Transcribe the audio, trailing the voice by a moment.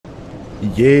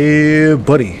Yeah,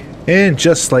 buddy. And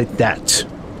just like that,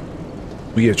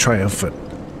 we are triumphant.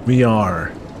 We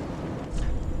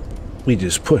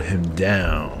just put him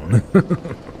down.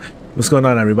 What's going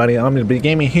on, everybody? I'm gonna be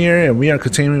gaming here, and we are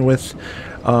continuing with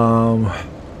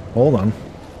hold on,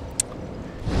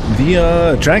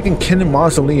 the Dragon Kingdom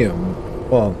Mausoleum.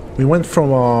 Well, we went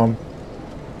from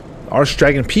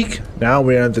Archdragon Peak. Now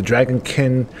we're at the Dragon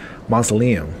King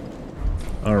Mausoleum.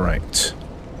 All right.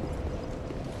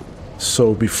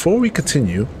 So before we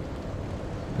continue,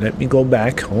 let me go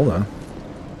back. Hold on.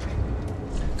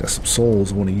 Got some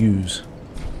souls I want to use.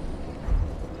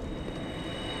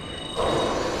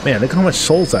 Man, look how much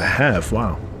souls I have.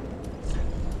 Wow.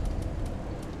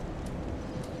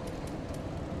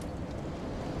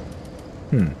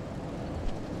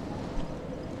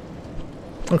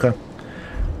 Okay.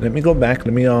 Let me go back.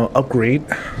 Let me upgrade.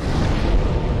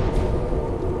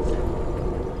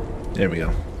 There we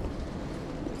go.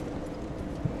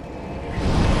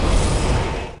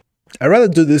 I'd rather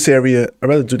do this area. I'd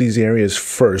rather do these areas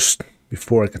first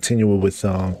before I continue with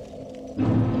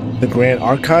the Grand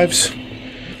Archives.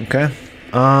 Okay.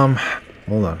 Hold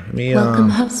on. Let me.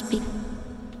 Welcome, host.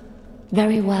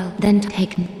 Very well, then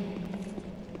taken.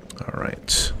 All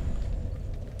right.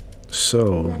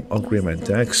 So upgrade my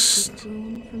decks.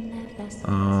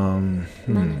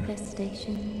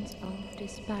 Manifestations of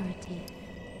disparity.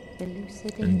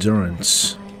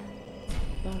 Endurance.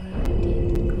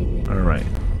 All right.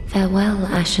 Farewell,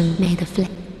 Ashen. May the flame.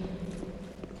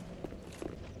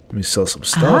 Let me sell some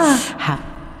stuff.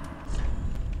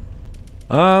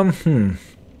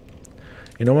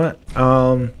 You know what?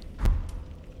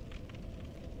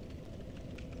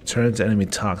 Turns enemy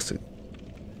toxic.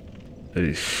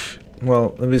 Eesh.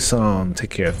 Well, let me just take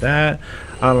care of that.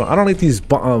 I don't like these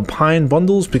pine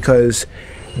bundles because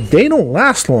they don't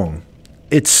last long.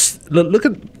 It's look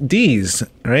at these,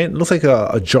 right? It looks like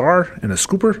a jar and a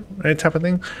scooper, right, type of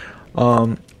thing.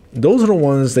 Those are the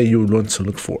ones that you would want to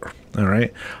look for. All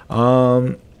right.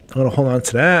 I'm gonna hold on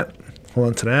to that. Hold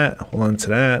on to that. Hold on to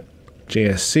that.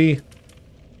 JSC.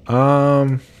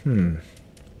 Hold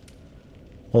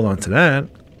on to that.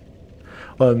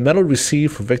 Medal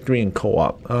received for victory in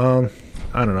co-op. I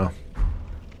don't know.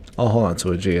 I'll hold on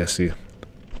to a JSC.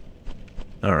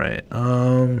 All right.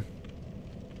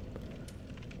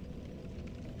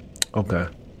 Okay.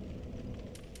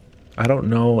 I don't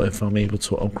know if I'm able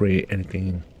to upgrade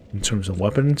anything in terms of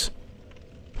weapons.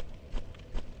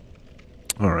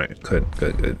 All right. Good.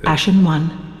 Ashen 1.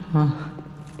 Huh.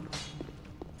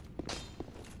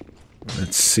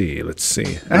 Let's see.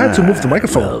 I had to move the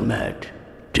microphone. Well met.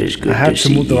 Tis good I had to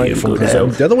move the microphone because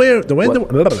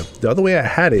the other way I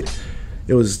had it,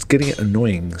 it was getting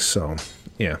annoying. So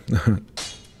yeah.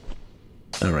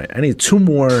 All right. I need 2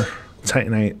 more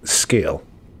Titanite scale.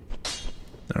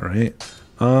 All right.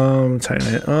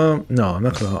 Titanite. No, I'm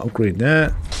not gonna upgrade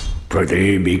that.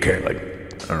 Prithee be careful.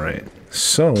 All right.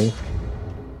 So,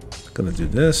 gonna do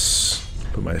this.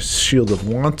 Put my Shield of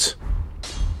Want.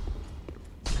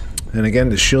 And again,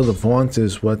 the Shield of Want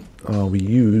is what we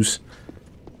use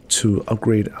to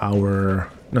upgrade our.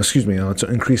 No, excuse me. To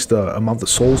increase the amount of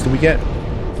souls that we get.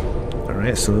 All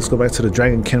right. So let's go back to the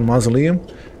Dragon King Mausoleum.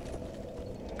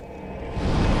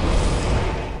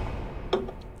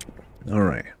 All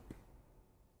right.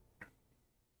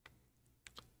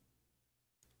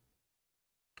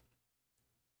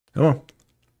 Come on.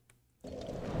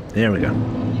 There we go.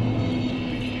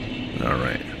 All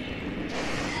right.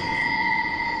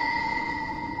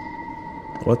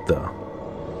 What the?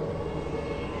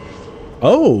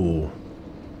 Oh!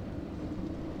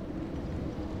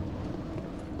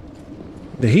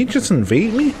 Did he just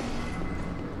invade me?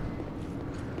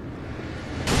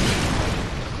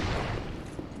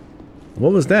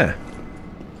 What was that?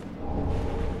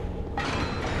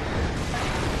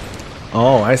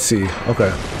 Oh, I see.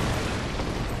 Okay.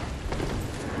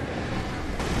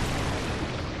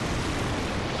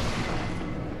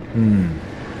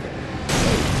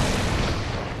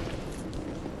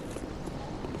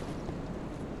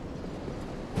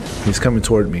 He's coming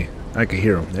toward me. I can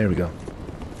hear him. There we go.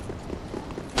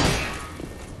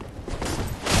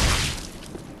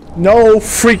 No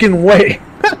freaking way.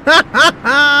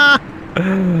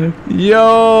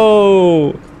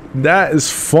 Yo, that is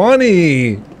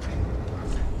funny.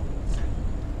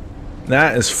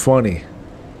 That is funny.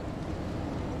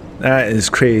 That is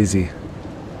crazy.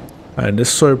 Alright, this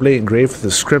sword blade engraved with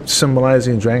the script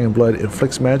symbolizing dragon blood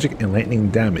inflicts magic and lightning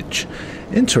damage.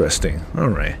 Interesting.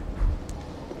 Alright.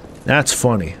 That's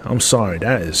funny. I'm sorry.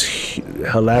 That is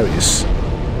hilarious.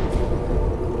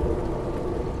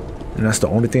 And that's the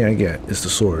only thing I get is the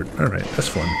sword. Alright, that's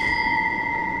fun.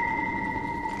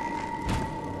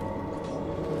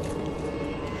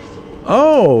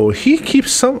 Oh, he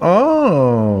keeps some.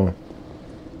 Oh.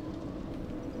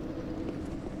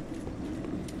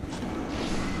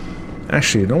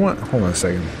 Actually, you know what? Hold on a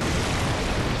second.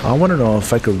 I want to know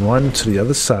if I could run to the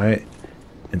other side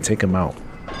and take him out.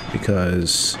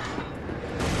 Because...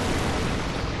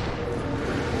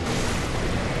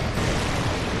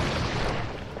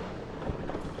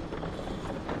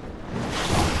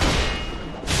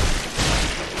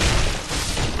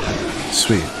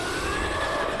 Sweet.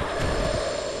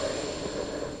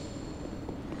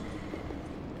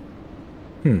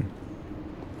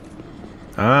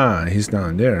 Ah, he's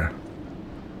down there.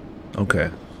 Okay.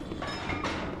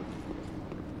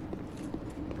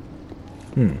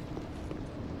 And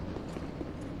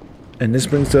this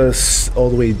brings us all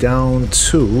the way down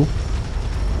to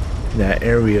that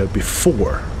area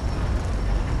before,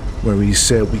 where we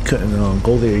said we couldn't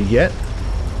go there yet.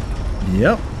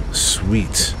 Yep.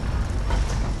 Sweet.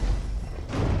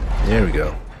 There we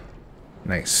go.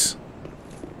 Nice.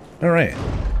 Alright.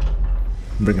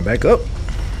 Bring it back up.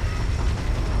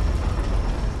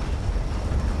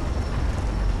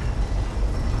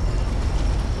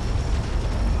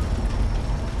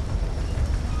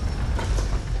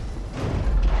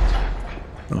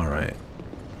 Alright.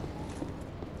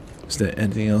 Is there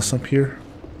anything else up here?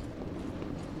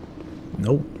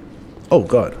 Nope. Oh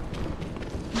god.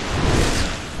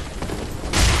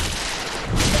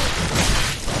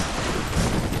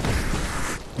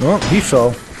 Well, he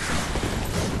fell.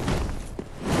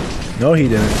 No, he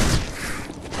didn't.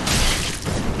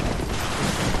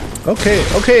 Okay.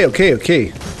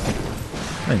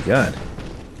 My god.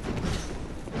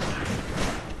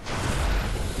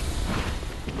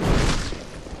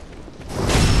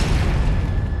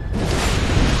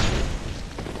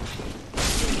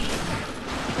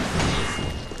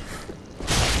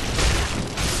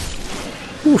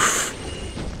 Oof.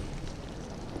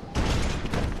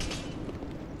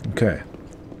 Okay.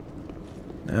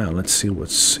 Now let's see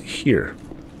what's here.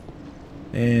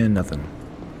 And nothing.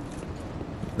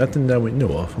 Nothing that we knew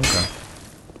of. Okay.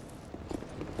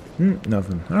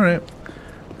 Nothing. Alright.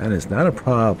 That is not a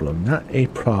problem. Not a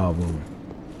problem.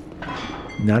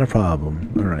 Not a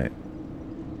problem. Alright.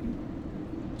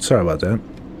 Sorry about that.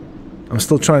 I'm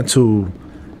still trying to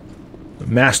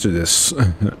master this.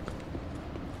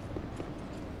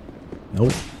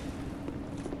 Nope.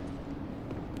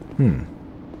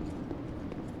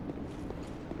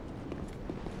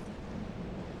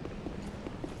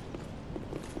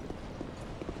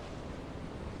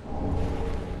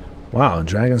 Wow,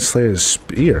 Dragon Slayer's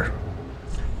spear.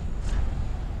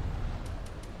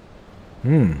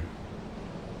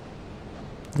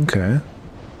 Okay.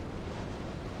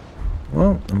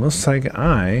 Well, it looks like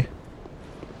I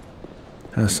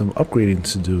have some upgrading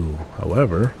to do.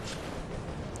 However,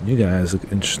 you guys look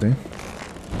interesting.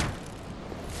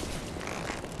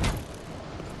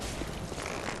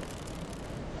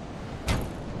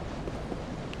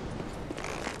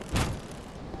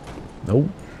 Nope.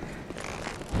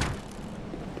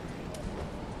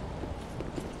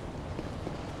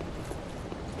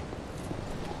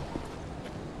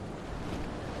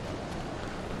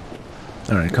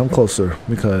 Alright, come closer,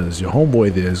 because your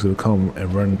homeboy there is going to come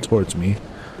and run towards me.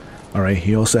 Alright,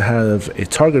 he also has a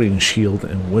targeting shield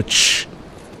in which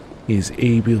he's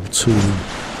able to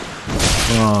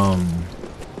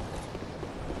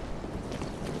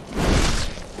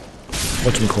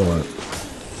whatchamacallit,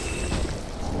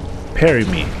 parry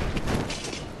me.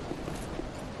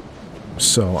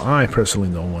 So I personally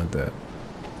don't want that.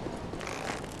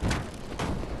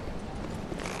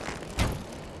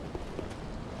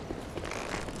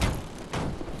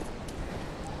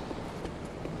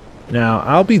 Now,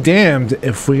 I'll be damned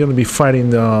if we're gonna be fighting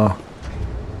the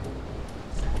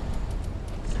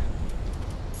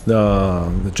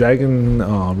dragon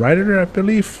rider, I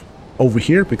believe, over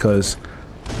here, because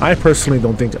I personally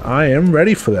don't think I am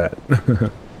ready for that.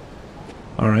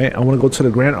 Alright, I want to go to the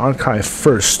Grand Archive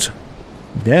first,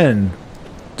 then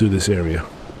do this area.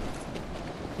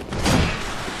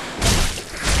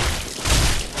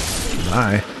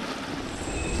 Bye.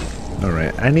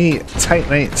 Alright, I need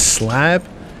Titanite slab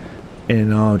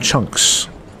in chunks.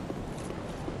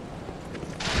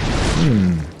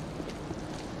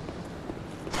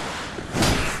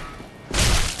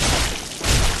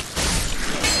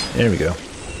 There we go.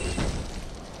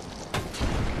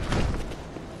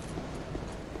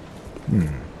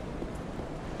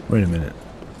 Wait a minute.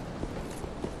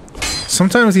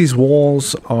 Sometimes these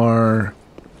walls are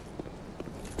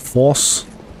false,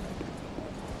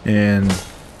 and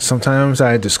sometimes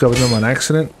I discover them on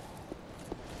accident.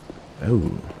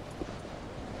 Oh.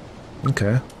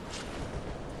 Okay.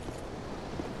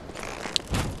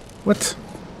 What?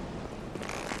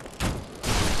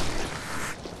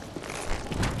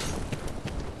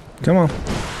 Come on.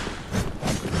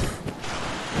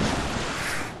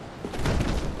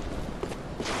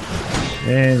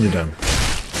 And you're done.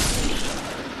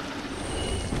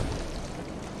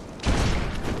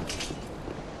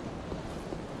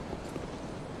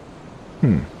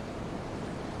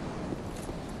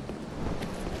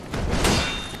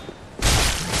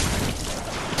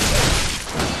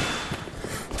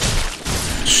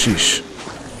 Sheesh.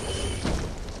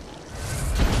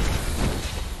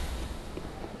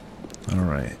 All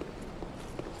right.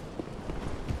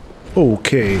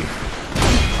 Okay.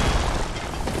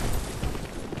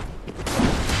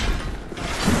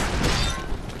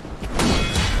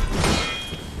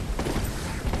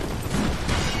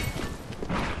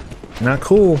 Not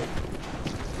cool.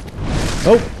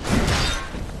 Oh.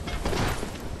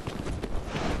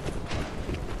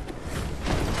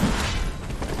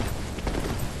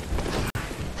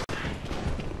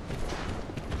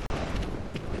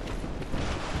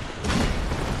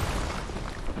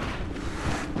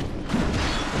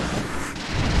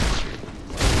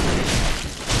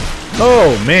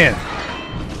 Oh, man.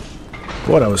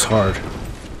 Boy, that was hard.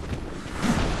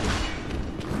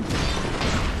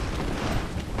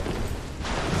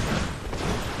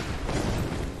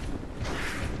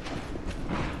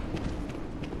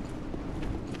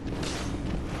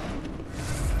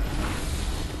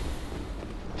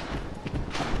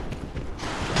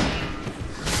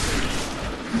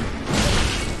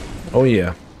 Oh,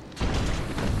 yeah.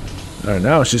 Alright,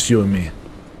 now it's just you and me.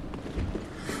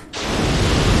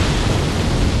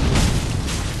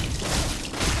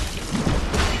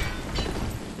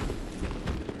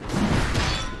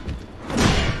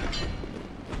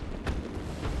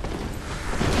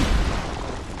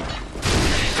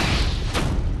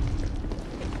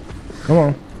 Come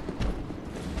on.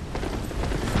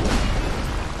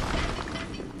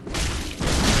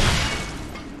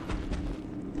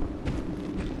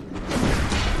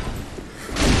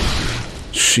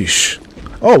 Sheesh.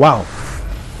 Oh, wow.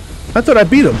 I thought I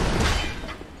beat him.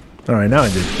 Alright, now I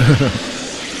did.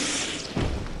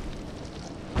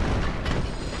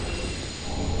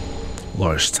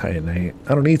 Large titanite.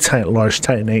 I don't need large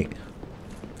titanite.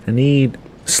 I need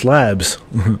slabs.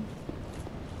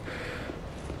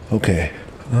 Okay.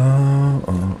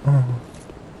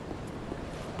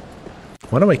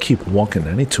 Why do I keep walking?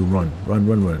 I need to run. Run,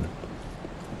 run, run.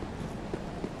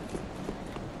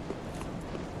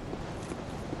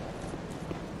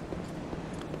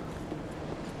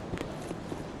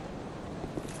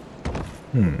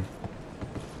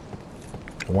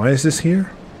 Why is this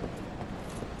here?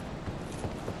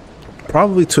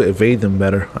 Probably to evade them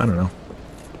better. I don't know.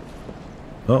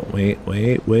 Oh, wait.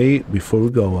 Before we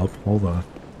go up, hold on.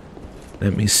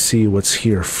 Let me see what's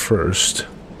here first.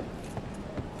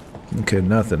 Okay,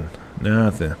 nothing.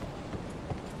 Nothing.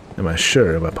 Am I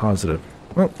sure? Am I positive?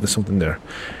 Oh, there's something there.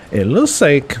 It looks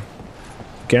like...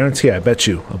 Guarantee, I bet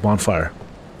you, a bonfire.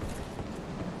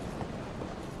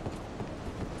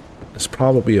 It's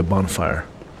probably a bonfire.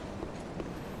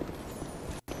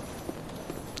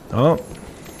 Oh.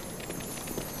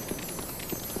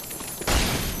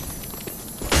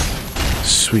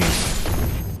 Sweet.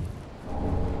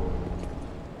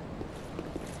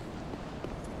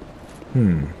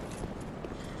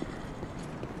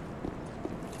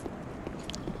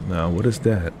 Now, what is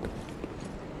that?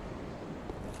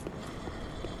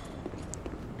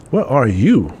 What are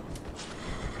you?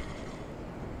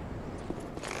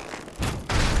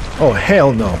 Oh,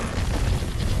 hell no.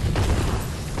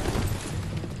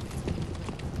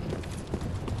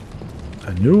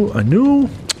 I knew.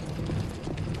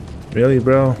 Really,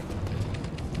 bro?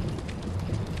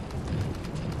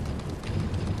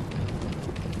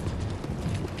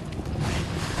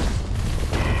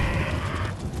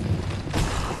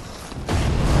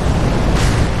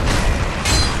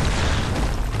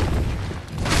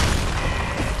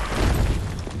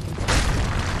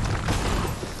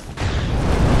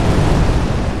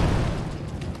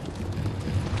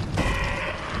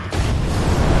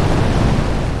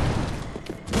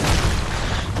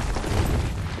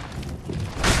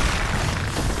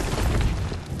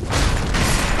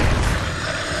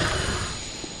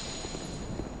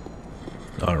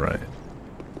 All right.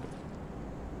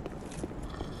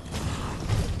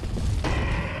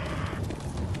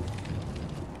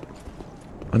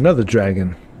 Another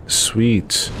dragon.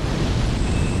 Sweet.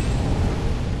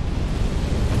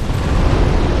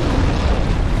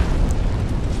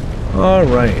 All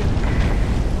right.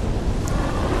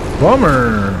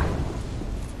 Bummer.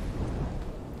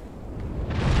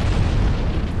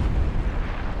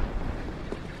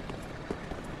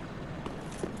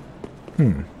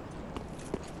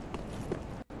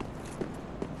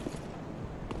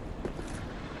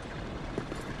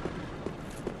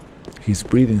 He's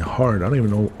breathing hard. I don't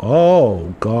even know.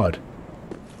 Oh, God.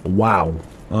 Wow.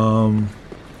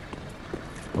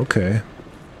 Okay.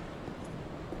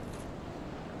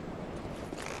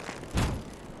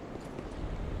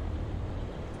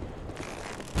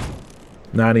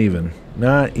 Not even.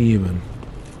 Not even.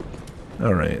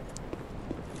 All right.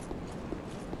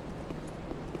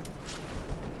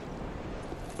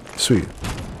 Sweet.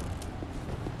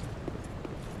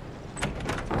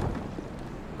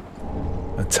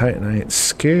 A Titanite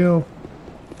scale.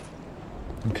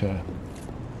 Okay.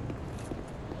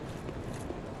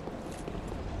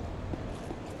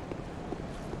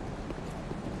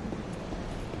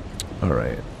 All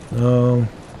right.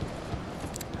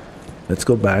 Let's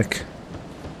go back.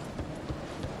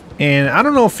 And I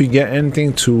don't know if you get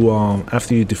anything to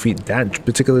after you defeat that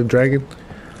particular dragon.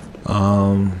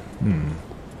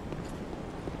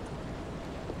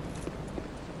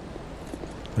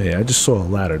 Yeah, I just saw a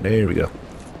ladder. There we go.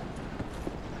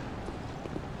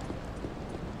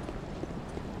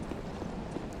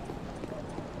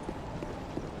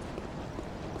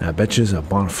 I bet you it's a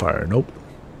bonfire. Nope.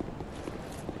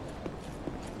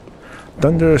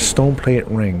 Thunder stone plate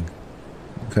ring.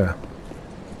 Okay.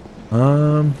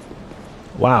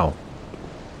 Wow.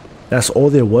 That's all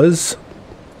there was?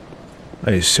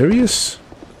 Are you serious?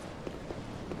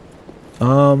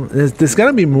 There's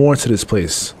gotta be more to this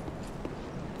place.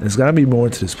 There's gotta be more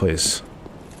to this place.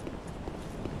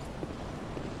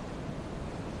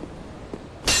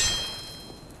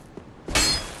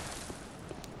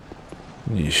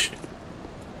 Yeesh.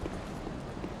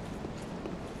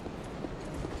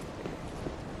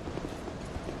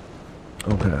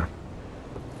 Okay.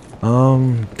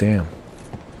 Damn.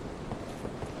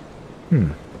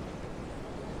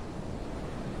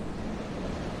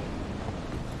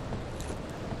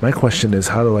 My question is,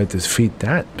 how do I defeat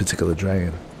that particular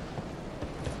dragon?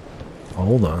 Oh,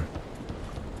 hold on.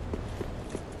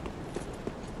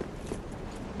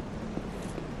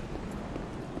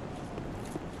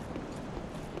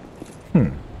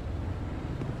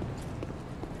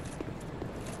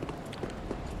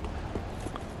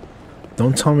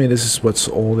 Don't tell me this is what's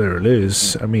all there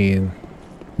is. I mean,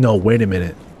 no, wait a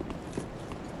minute.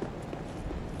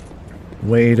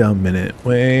 Wait a minute.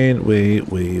 Wait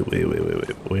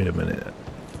a minute.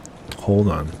 Hold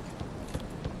on.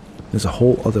 There's a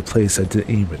whole other place I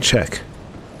didn't even check.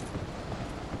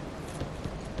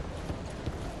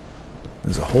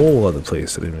 There's a whole other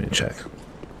place I didn't even check.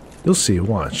 You'll see.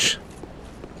 Watch.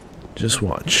 Just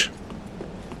watch.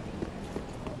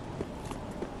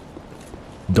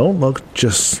 Don't look,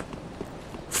 just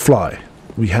fly.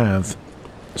 We have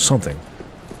something.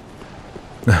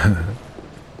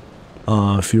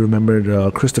 If you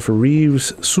remembered Christopher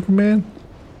Reeve's Superman?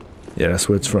 Yeah, that's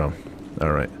where it's from.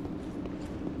 Alright.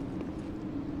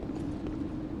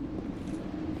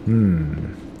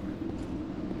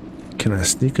 Can I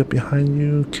sneak up behind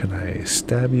you? Can I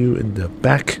stab you in the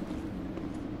back?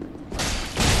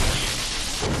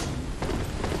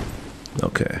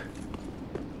 Okay.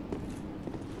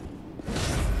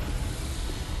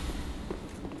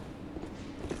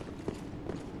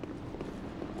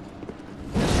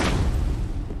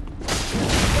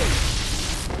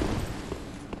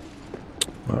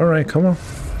 Alright, come on.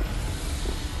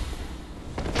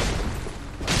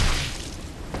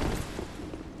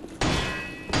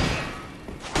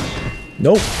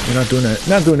 Nope, you're not doing that.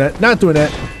 Not doing that. Not doing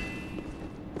that.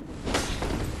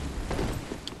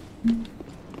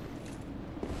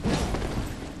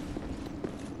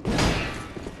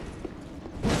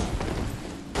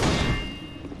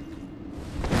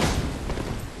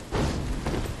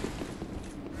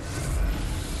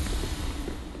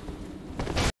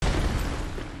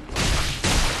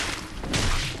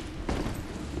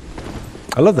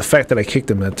 I love the fact that I kicked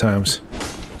him at times.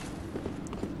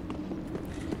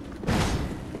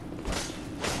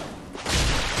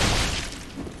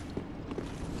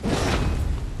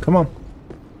 Come on.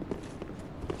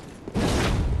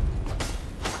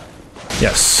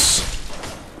 Yes.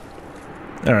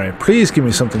 Alright, please give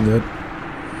me something good.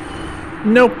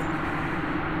 Nope.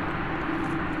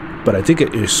 But I did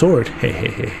get your sword. Hey,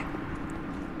 hey, hey.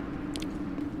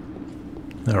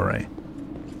 Alright.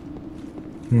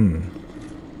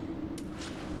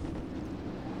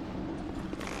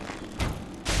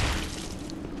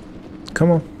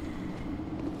 Come on.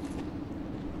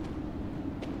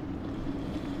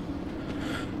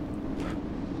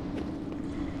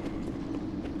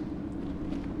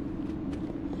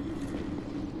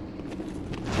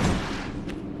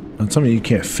 Don't tell me you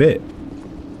can't fit.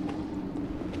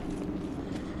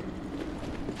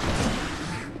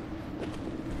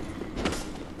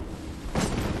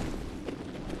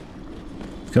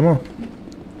 Come on.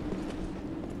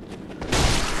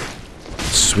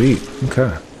 Sweet.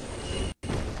 Okay.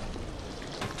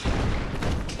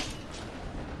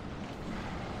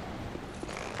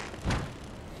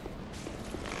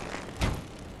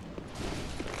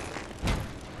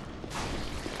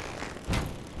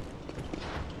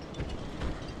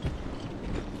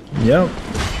 Yep.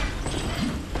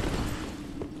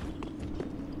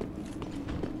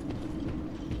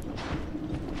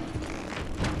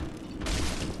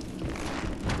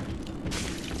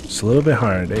 It's a little bit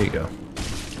higher. There you go.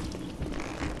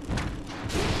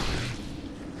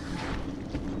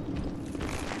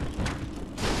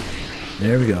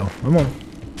 There we go. Come on.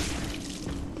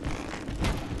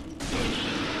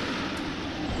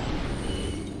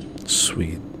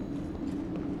 Sweet.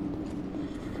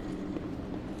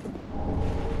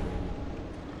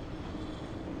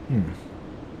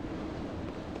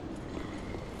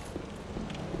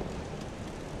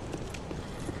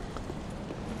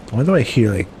 Why do I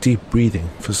hear like deep breathing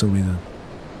for some reason?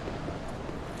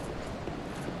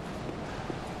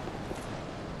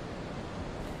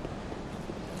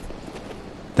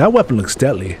 That weapon looks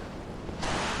deadly.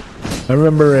 I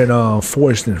remember in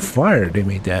Forged in Fire they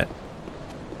made that.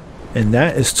 And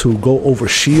that is to go over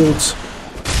shields,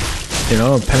 you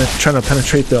know, trying to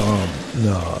penetrate the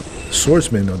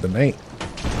swordsman or the knight.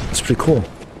 It's pretty cool.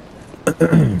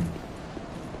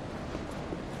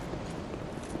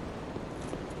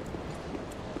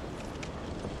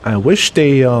 I wish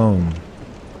they in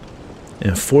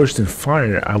Forged in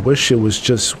Fire, I wish it was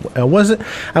just I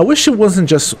wish it wasn't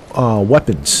just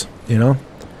weapons, you know?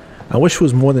 I wish it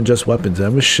was more than just weapons. I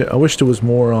wish there was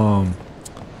more oh,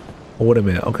 wait a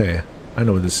minute. Okay. I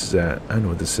know where this is at. I know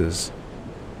what this is.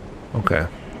 Okay.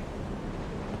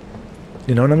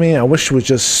 You know what I mean? I wish it was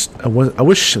just I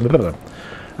wish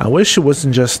it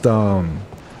wasn't just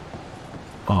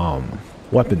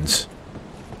weapons,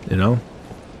 you know?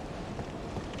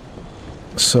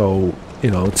 So, you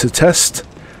know, to test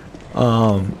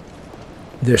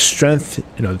their strength,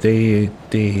 you know, they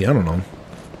I don't know.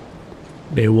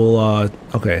 They will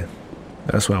okay.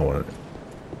 That's what I wanted.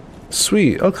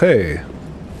 Sweet, okay.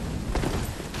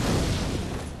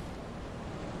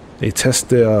 They test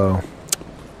the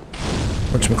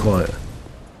whatchamacallit?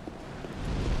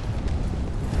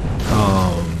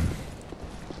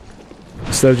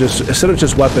 Instead of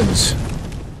just weapons,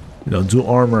 you know, do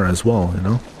armor as well, you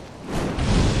know?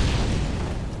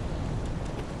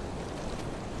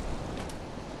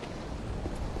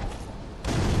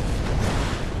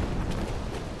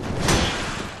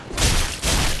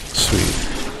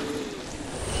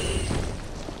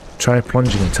 Try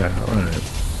plunging attack. Alright.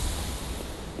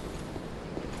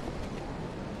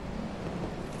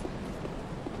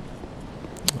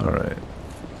 Alright.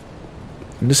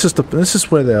 And this is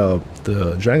where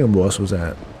the dragon boss was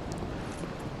at.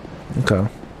 Okay.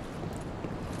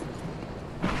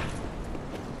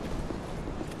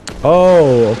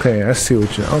 Oh, okay. I see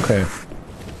what you. Okay.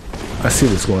 I see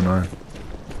what's going on.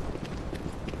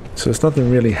 So there's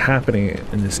nothing really happening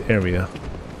in this area.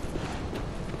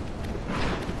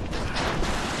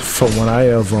 From what I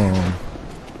have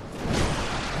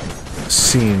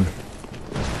seen.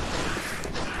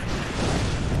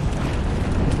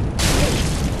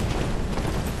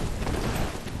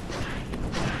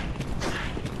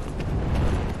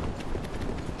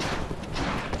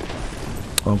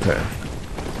 Okay.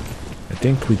 I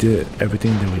think we did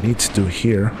everything that we need to do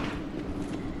here.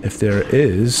 If there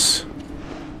is...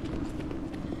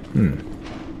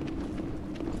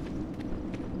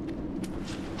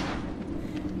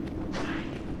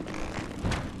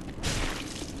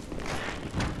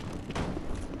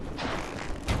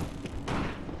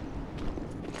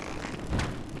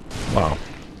 Wow.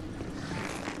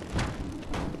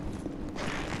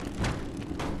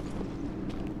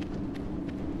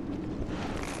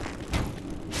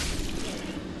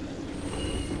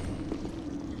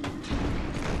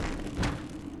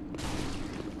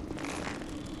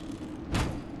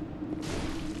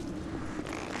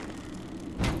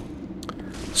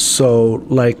 So,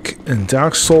 like in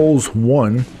Dark Souls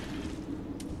 1,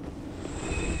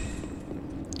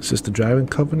 is this the Driving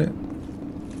Covenant?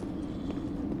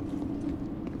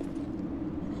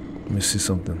 Let me see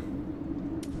something.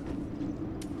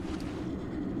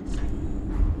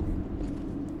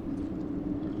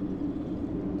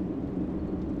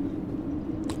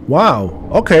 Wow,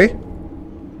 okay.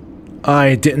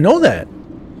 I didn't know that.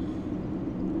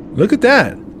 Look at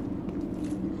that.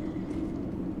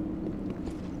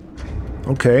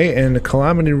 Okay, and the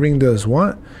Calamity ring does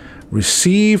what?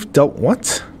 Receive dealt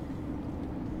what?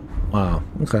 Wow,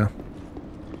 okay.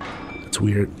 That's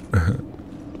weird.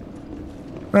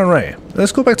 Alright,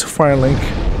 let's go back to Firelink.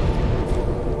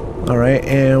 Alright,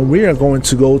 and we are going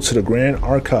to go to the Grand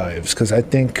Archives because I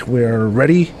think we're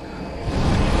ready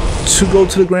to go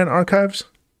to the Grand Archives.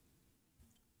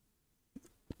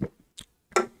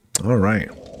 Alright.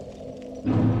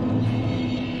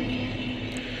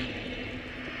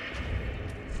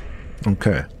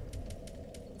 Okay.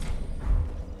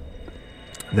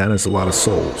 That is a lot of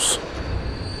souls.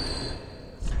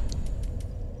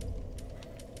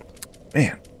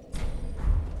 Man.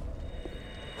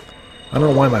 I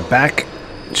don't know why my back...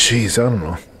 Jeez, I don't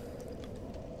know.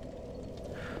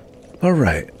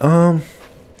 Alright,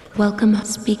 Welcome.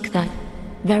 Speak that.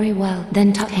 Very well.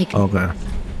 Then take. okay.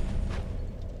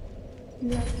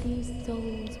 Let these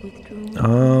souls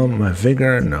withdraw. My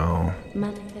vigor, no.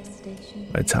 Manifestation.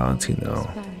 Vitality, no.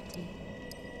 Prosperity.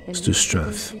 Let's do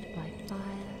strength. By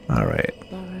fire. Alright.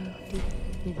 Burrow deep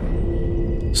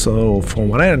within me. So, from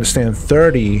what I understand,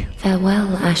 30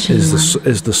 Farewell, Ashen is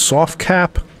One. the soft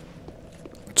cap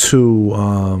to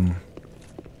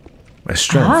my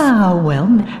strength. Ah, well,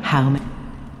 how many?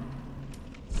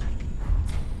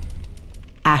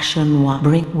 Ashen One.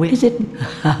 Bring. Where is it?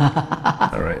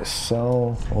 Alright,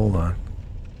 so hold on.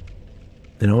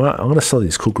 You know what? I'm gonna sell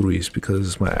these kookaries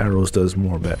because my arrows does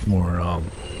more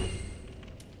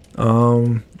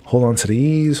hold on to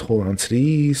these, hold on to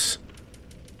these.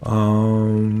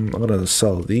 I'm gonna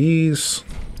sell these.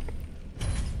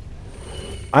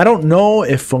 I don't know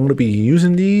if I'm gonna be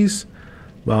using these,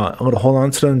 but I'm gonna hold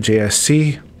on to them.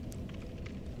 JSC.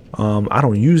 I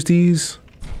don't use these.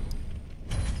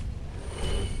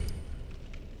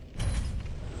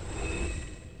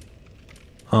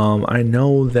 I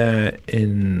know that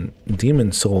in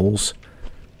Demon Souls,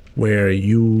 where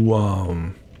you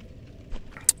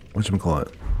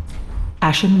whatchamacallit?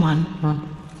 Ashen One.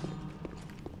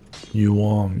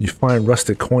 You find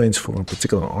rusted coins for a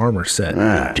particular armor set.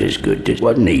 Ah, 'tis good, 'tis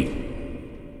what neat.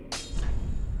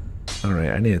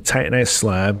 Alright, I need a Titanite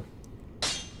slab,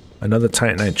 another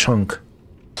Titanite chunk,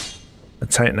 a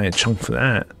Titanite chunk for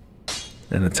that,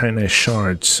 and a Titanite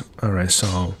shards. Alright,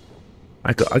 so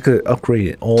I could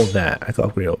upgrade all of that. I could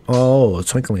upgrade. Oh,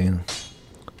 twinkling.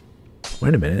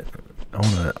 Wait a minute. I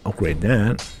want to upgrade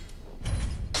that.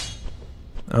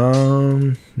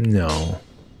 No.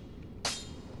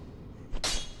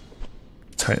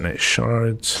 Titanite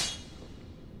shards.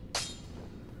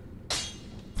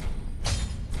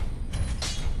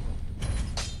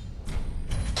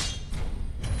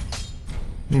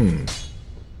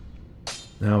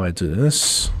 Now I do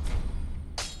this.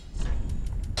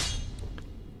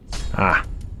 Ah.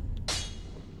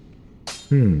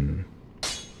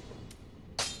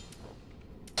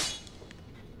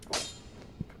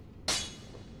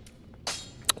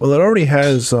 Well, it already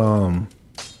has lightning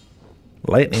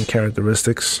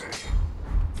characteristics.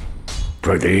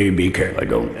 Pretty be careful, I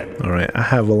don't. All right, I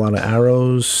have a lot of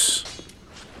arrows.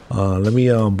 Let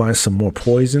me buy some more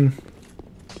poison.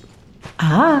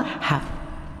 Ah,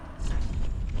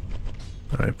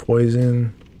 All right,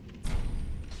 poison.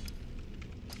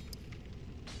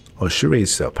 Oh, she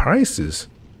raised the prices.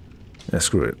 Yeah,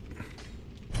 screw it.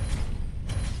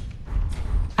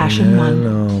 Ashen And,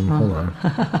 One. hold on.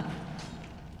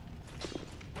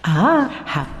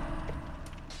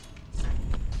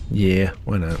 Yeah,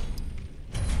 why not?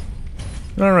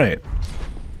 All right.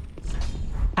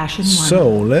 Ashen One. So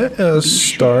let us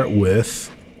start with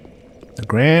the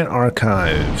Grand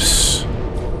Archives.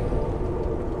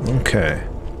 Okay.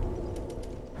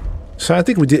 So I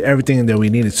think we did everything that we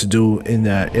needed to do in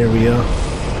that area.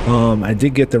 I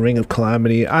did get the Ring of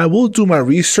Calamity. I will do my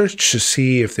research to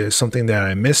see if there's something that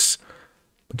I miss.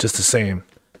 But just the same,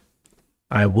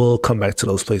 I will come back to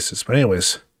those places. But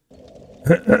anyways,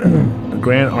 the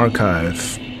Grand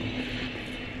Archive.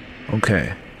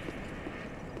 Okay.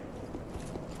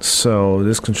 So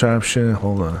this contraption,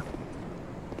 hold on.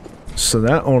 So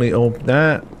that only opened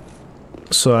that.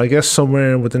 So I guess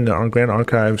somewhere within the Grand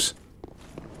Archives,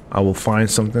 I will find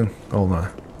something. Hold on.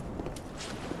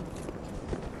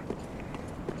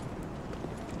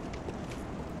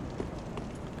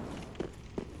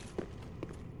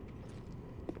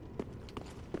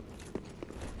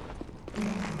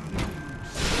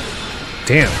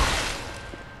 Damn.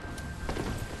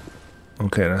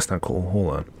 Okay, that's not cool.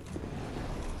 Hold on.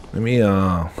 Let me,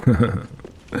 oh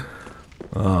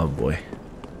boy.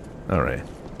 Alright.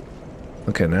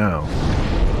 Okay, now.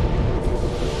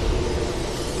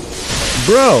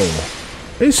 Bro!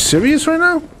 Are you serious right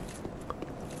now?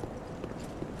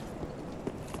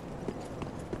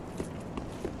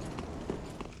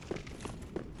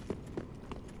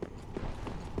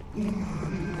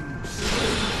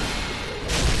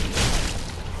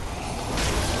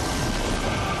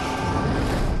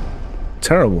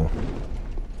 terrible.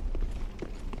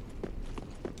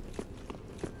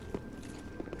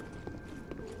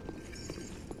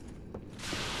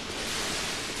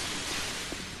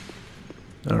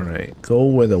 Alright, go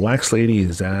where the wax lady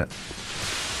is at.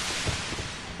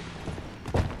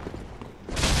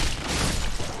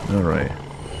 Alright.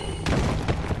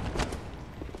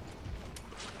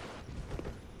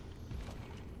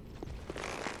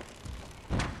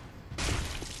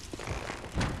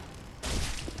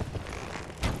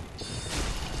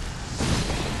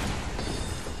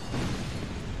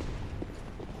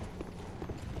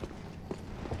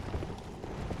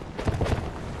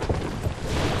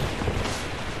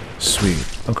 Sweet.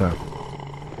 Okay.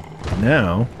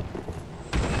 Now.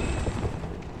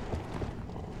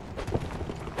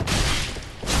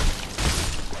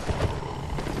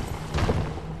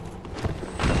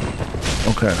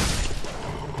 Okay.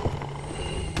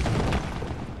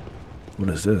 What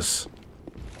is this?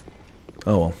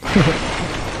 Oh well.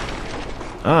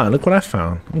 Ah, look what I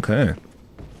found. Okay.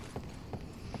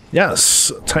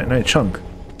 Yes, Titanite chunk.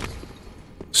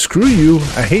 Screw you.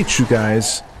 I hate you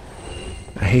guys.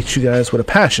 I hate you guys with a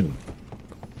passion.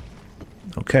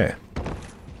 Okay.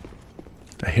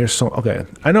 I hear some. Okay.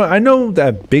 I know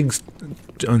that big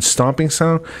stomping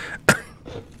sound.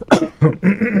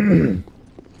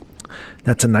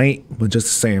 That's a night, but just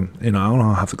the same. You know, I don't know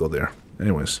how I have to go there.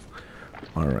 Anyways.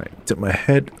 Alright. Dip my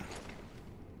head.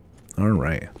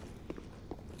 Alright.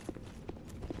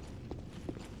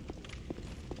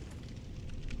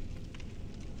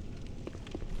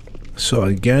 So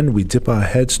again, we dip our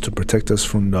heads to protect us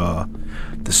from the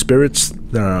spirits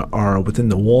that are within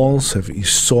the walls. If you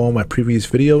saw my previous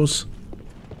videos.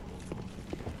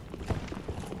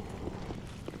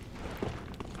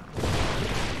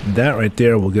 That right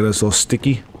there will get us all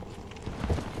sticky.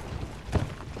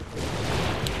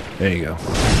 There you go.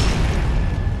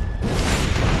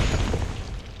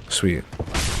 Sweet.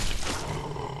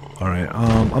 Alright,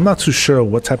 I'm not too sure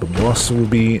what type of boss will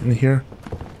be in here.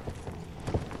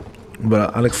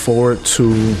 But I look forward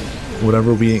to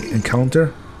whatever we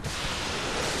encounter.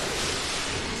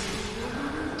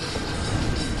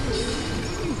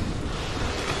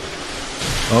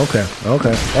 Okay,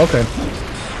 okay, okay,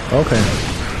 okay.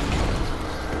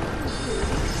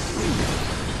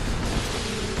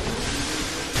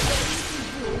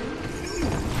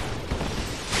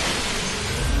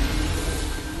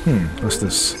 What's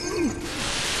this?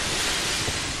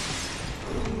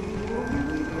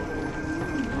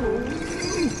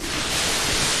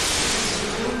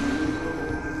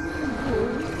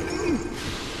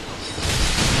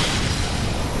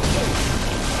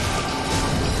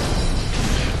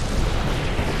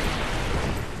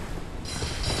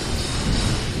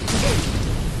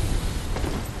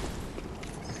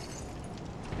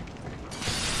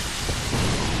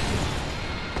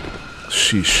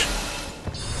 Sheesh.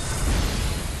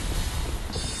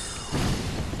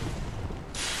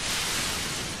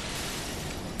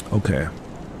 Okay.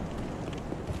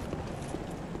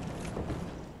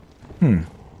 Can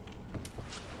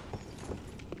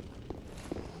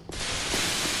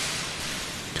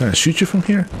I shoot you from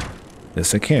here?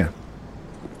 Yes, I can.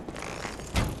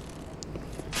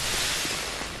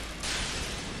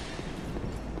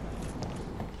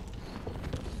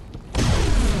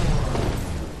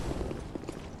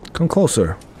 Come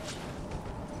closer.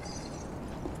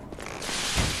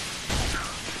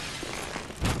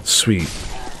 Sweet.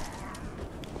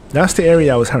 That's the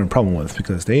area I was having a problem with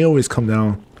because they always come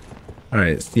down.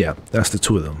 Alright, yeah, that's the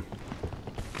two of them.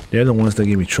 They're the ones that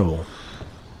gave me trouble.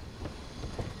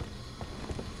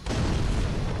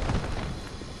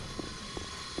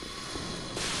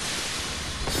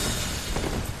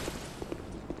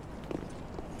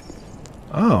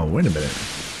 Oh, wait a minute.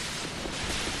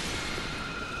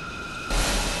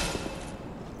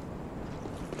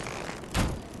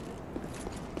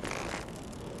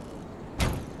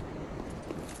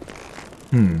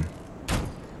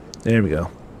 There we go.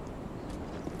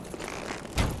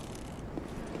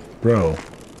 Bro.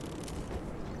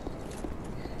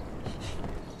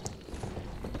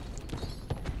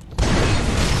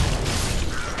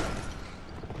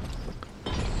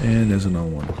 And there's another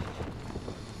one.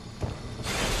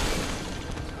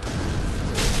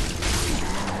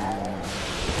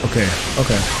 Okay,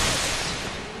 okay.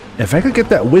 If I could get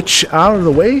that witch out of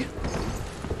the way,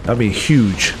 that'd be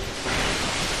huge.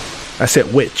 I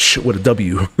said witch with a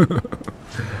W.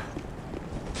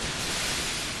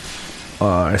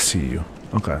 I see you.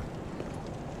 Okay.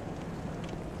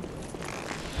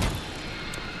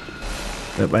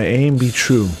 Let my aim be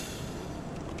true.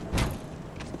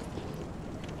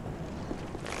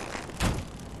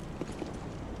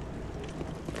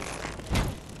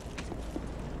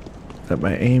 That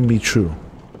my aim be true.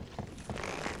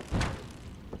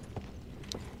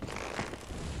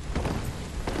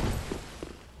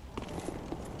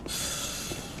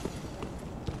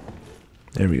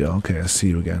 There we go. Okay, I see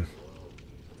you again.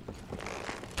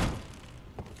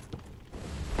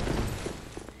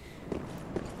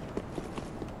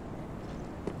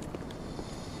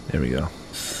 There we go.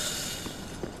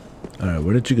 Alright,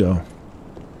 where did you go?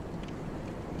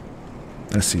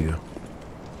 I see you.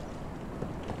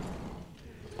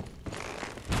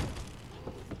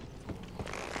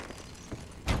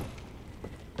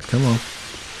 Come on.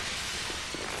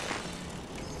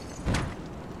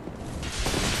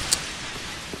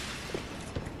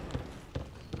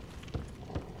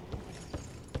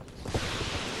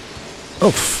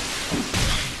 Oof.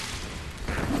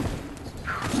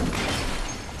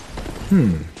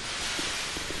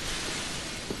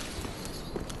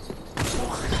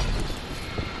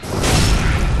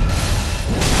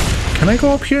 Can I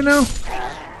go up here now?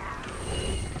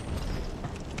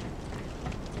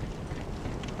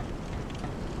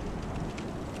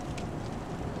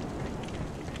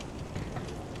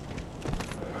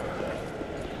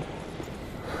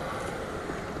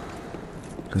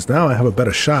 Because now I have a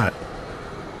better shot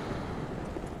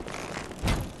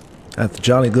at the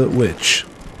Jolly Good Witch.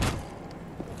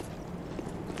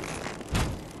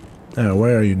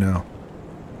 Where are you now?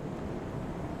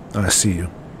 I see you.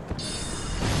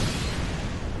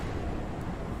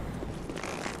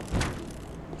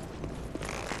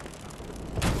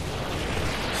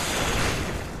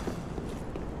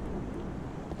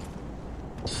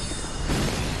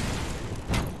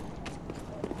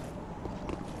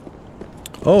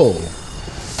 Oh,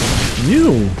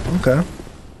 you, okay.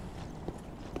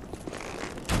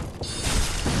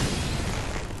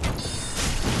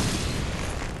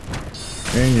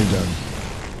 And you're done.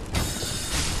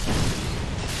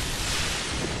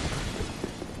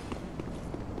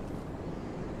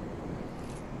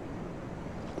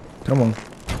 Come on.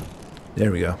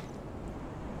 There we go.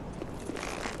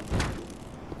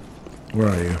 Where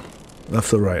are you?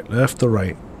 Left or right? Left or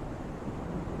right?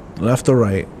 Left or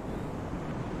right?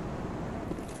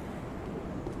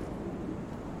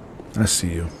 I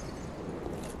see you.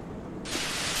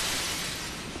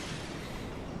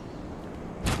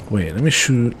 Wait, let me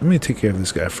shoot. Let me take care of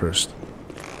this guy first.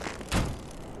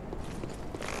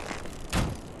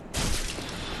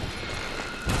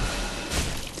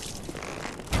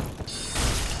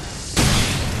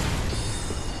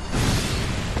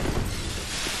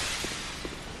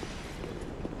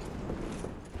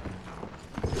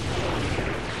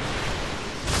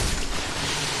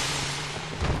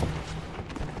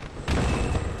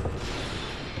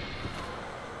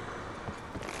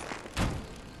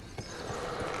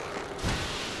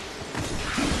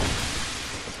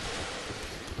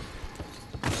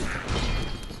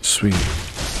 Sweet.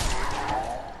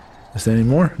 Is there any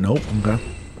more? Nope. Okay.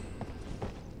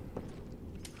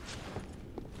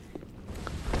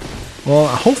 Well,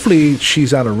 hopefully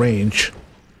she's out of range.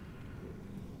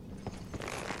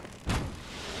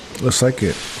 Looks like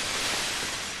it.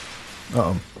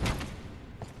 Uh-oh.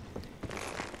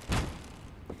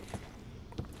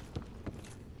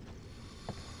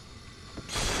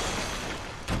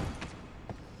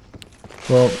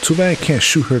 Well, too bad I can't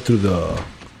shoot her through the...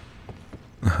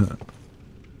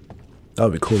 That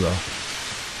would be cool, though.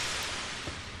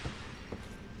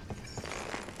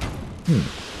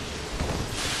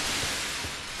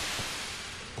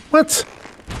 What?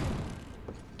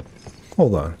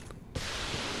 Hold on.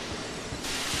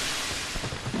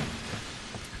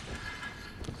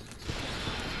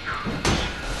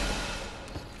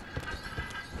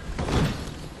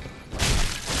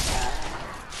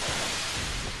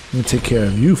 Let me take care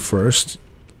of you first.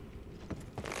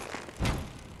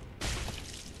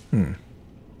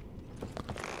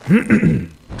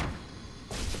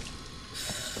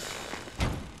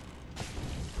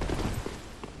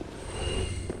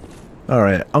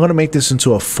 Alright, I'm gonna make this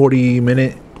into a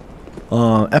 40-minute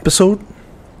episode.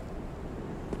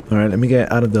 Alright, let me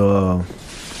get out of the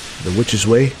witch's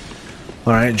way.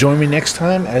 Alright, join me next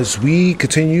time as we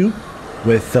continue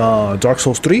with Dark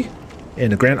Souls 3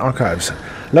 in the Grand Archives.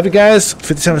 Love you guys.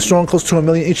 57 strong, close to 1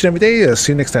 million each and every day.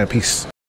 See you next time. Peace.